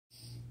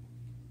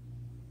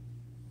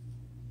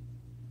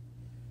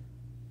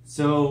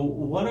So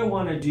what I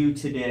want to do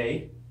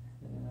today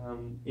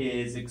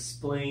is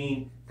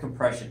explain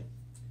compression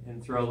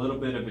and throw a little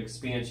bit of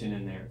expansion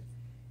in there.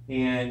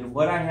 And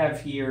what I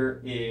have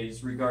here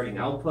is regarding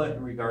output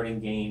and regarding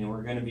gain, and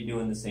we're going to be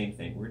doing the same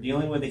thing. We're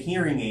dealing with a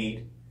hearing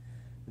aid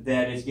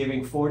that is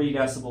giving 40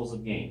 decibels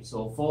of gain,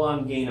 so a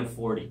full-on gain of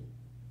 40.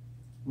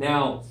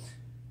 Now,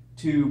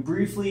 to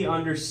briefly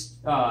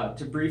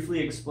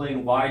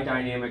explain why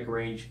dynamic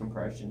range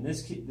compression,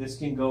 this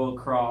can go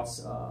across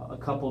a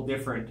couple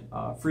different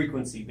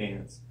frequency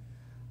bands.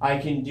 I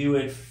can do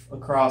it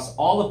across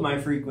all of my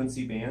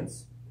frequency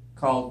bands,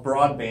 called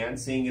broadband,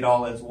 seeing it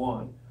all as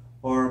one.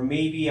 Or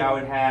maybe I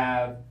would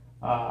have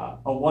a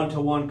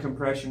 1-to-1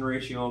 compression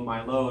ratio in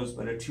my lows,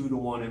 but a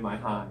 2-to-1 in my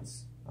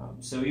highs.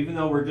 So even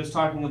though we're just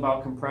talking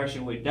about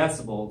compression with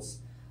decibels,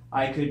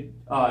 I could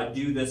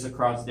do this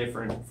across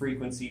different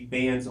frequency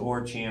bands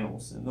or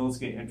channels, and those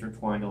get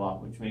intertwined a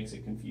lot, which makes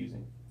it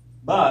confusing.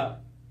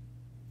 But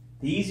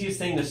the easiest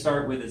thing to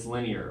start with is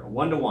linear,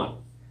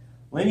 1-to-1.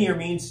 Linear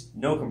means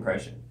no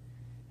compression.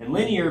 And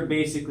linear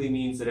basically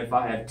means that if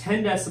I have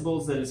 10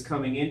 decibels that is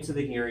coming into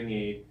the hearing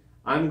aid,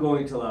 I'm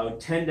going to allow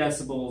 10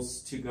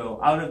 decibels to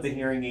go out of the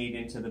hearing aid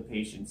into the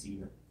patient's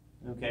ear.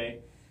 Okay?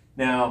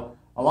 Now,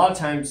 a lot of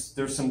times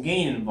there's some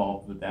gain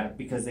involved with that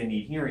because they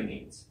need hearing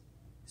aids.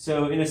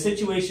 So in a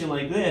situation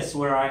like this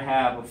where I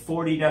have a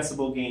 40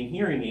 decibel gain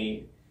hearing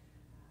aid,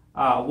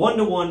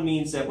 1-to-1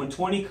 means that when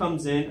 20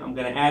 comes in, I'm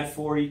going to add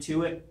 40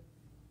 to it,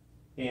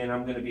 and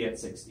I'm going to be at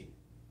 60.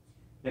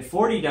 If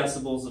 40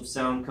 decibels of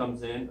sound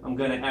comes in, I'm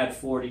going to add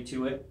 40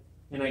 to it,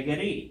 and I get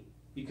 80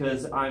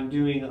 because I'm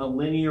doing a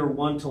linear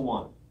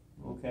 1-to-1.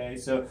 Okay,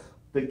 so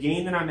the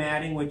gain that I'm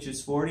adding, which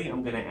is 40,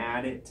 I'm going to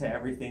add it to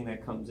everything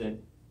that comes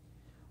in.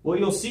 What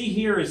you'll see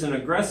here is an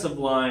aggressive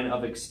line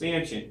of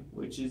expansion,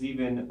 which is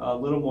even a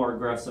little more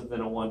aggressive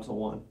than a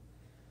 1-to-1.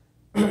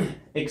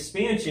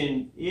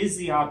 Expansion is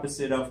the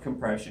opposite of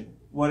compression.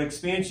 What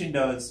expansion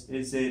does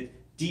is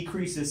it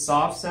decreases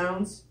soft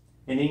sounds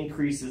and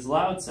increases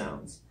loud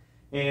sounds.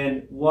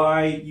 And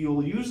why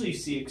you'll usually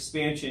see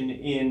expansion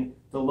in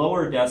the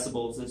lower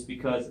decibels is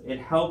because it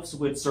helps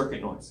with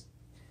circuit noise.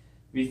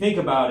 If you think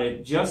about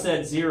it, just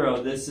at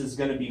 0, this is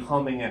going to be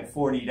humming at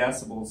 40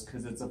 decibels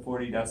because it's a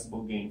 40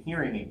 decibel gain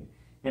hearing aid.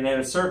 And at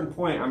a certain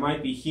point, I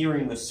might be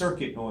hearing the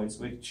circuit noise,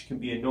 which can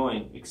be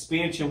annoying.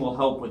 Expansion will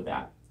help with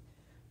that.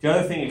 The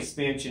other thing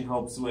expansion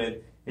helps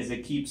with is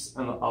it keeps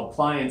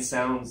appliance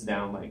sounds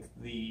down, like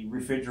the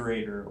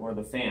refrigerator or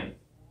the fan.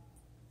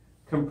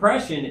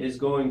 Compression is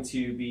going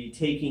to be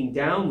taking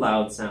down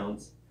loud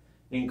sounds,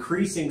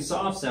 increasing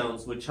soft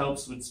sounds, which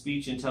helps with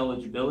speech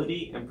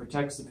intelligibility and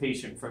protects the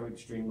patient from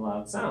extreme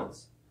loud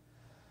sounds.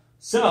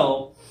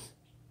 So,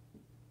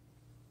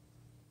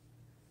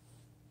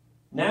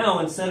 now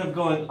instead of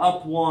going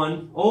up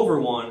 1, over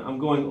 1, I'm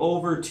going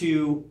over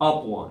 2,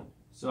 up 1.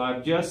 So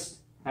I've just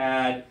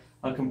had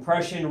a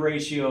compression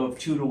ratio of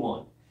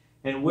 2-to-1.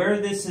 And where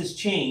this has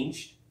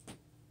changed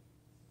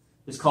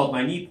is called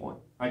my knee point.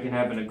 I can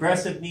have an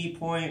aggressive knee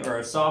point or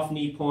a soft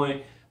knee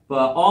point,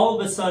 but all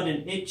of a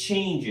sudden it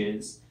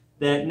changes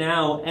that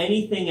now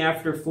anything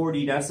after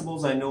 40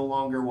 decibels, I no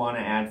longer want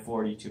to add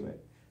 40 to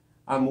it.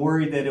 I'm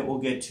worried that it will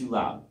get too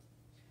loud.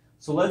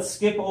 So let's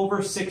skip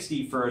over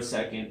 60 for a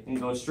second and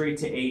go straight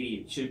to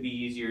 80. It should be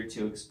easier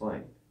to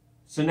explain.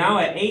 So now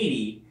at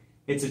 80,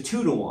 it's a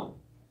 2-to-1.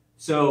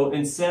 So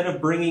instead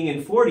of bringing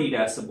in 40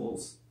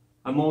 decibels,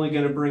 I'm only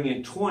going to bring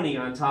in 20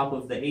 on top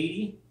of the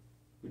 80,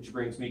 which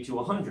brings me to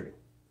 100.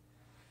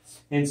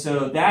 And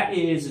so that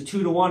is a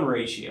 2-to-1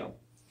 ratio.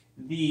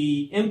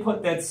 The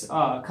input that's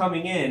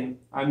coming in,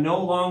 I'm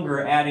no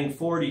longer adding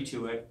 40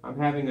 to it. I'm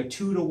having a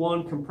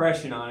 2-to-1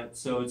 compression on it,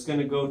 so it's going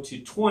to go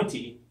to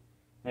 20,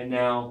 and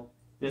now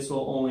this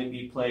will only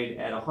be played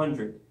at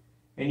 100.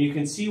 And you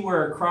can see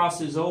where it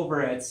crosses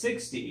over at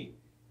 60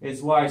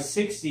 is why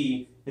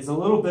 60 is a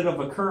little bit of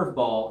a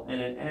curveball,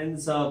 and it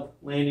ends up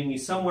landing me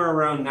somewhere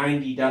around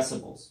 90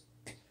 decibels.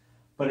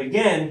 But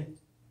again,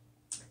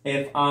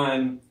 if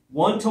I'm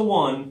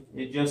 1-to-1,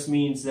 it just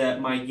means that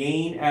my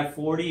gain at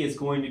 40 is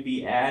going to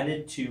be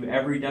added to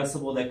every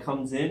decibel that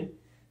comes in.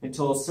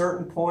 Until a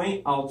certain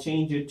point, I'll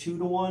change it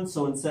 2-to-1,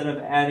 so instead of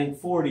adding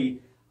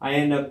 40, I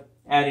end up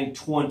adding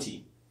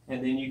 20.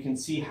 And then you can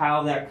see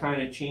how that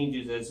kind of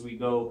changes as we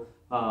go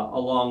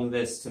along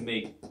this to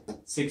make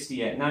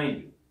 60 at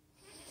 90.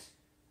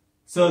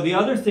 So the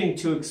other thing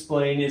to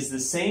explain is the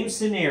same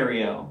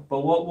scenario,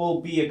 but what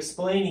we'll be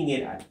explaining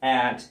it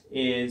at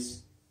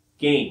is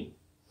gain.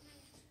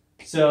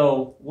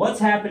 So what's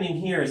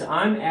happening here is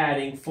I'm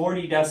adding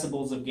 40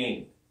 decibels of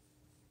gain.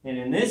 And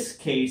in this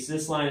case,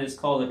 this line is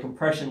called a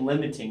compression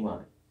limiting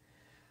line.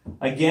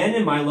 Again,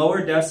 in my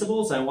lower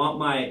decibels, I want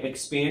my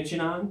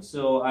expansion on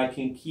so I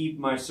can keep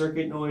my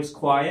circuit noise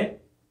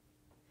quiet.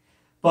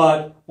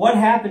 But what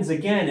happens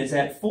again is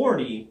at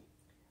 40,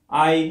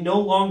 I no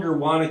longer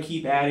want to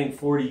keep adding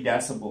 40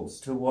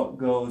 decibels to what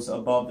goes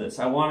above this.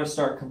 I want to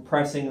start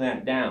compressing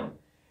that down.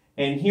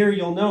 And here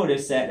you'll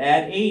notice that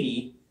at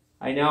 80,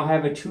 I now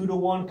have a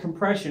 2-to-1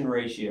 compression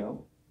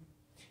ratio.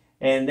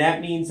 And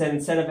that means that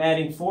instead of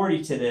adding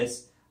 40 to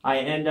this, I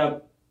end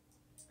up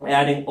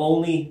adding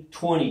only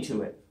 20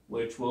 to it,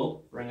 which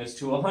will bring us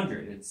to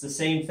 100. It's the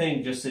same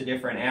thing, just a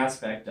different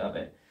aspect of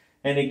it.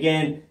 And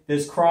again,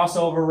 this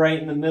crossover right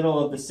in the middle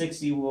of the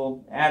 60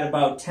 will add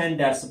about 10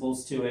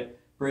 decibels to it,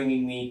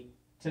 bringing me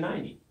to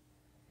 90.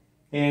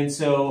 And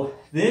so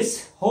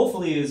this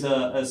hopefully is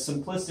a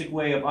simplistic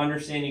way of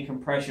understanding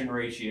compression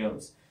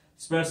ratios,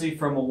 especially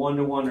from a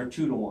 1-to-1 or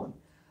 2-to-1.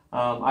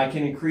 I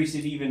can increase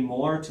it even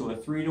more to a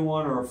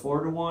 3-to-1 or a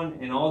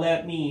 4-to-1, and all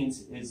that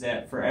means is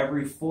that for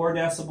every 4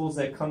 decibels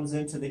that comes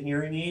into the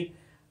hearing aid,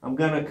 I'm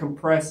going to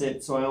compress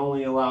it so I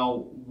only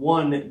allow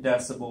 1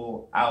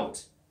 decibel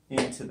out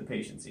into the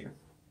patient's ear.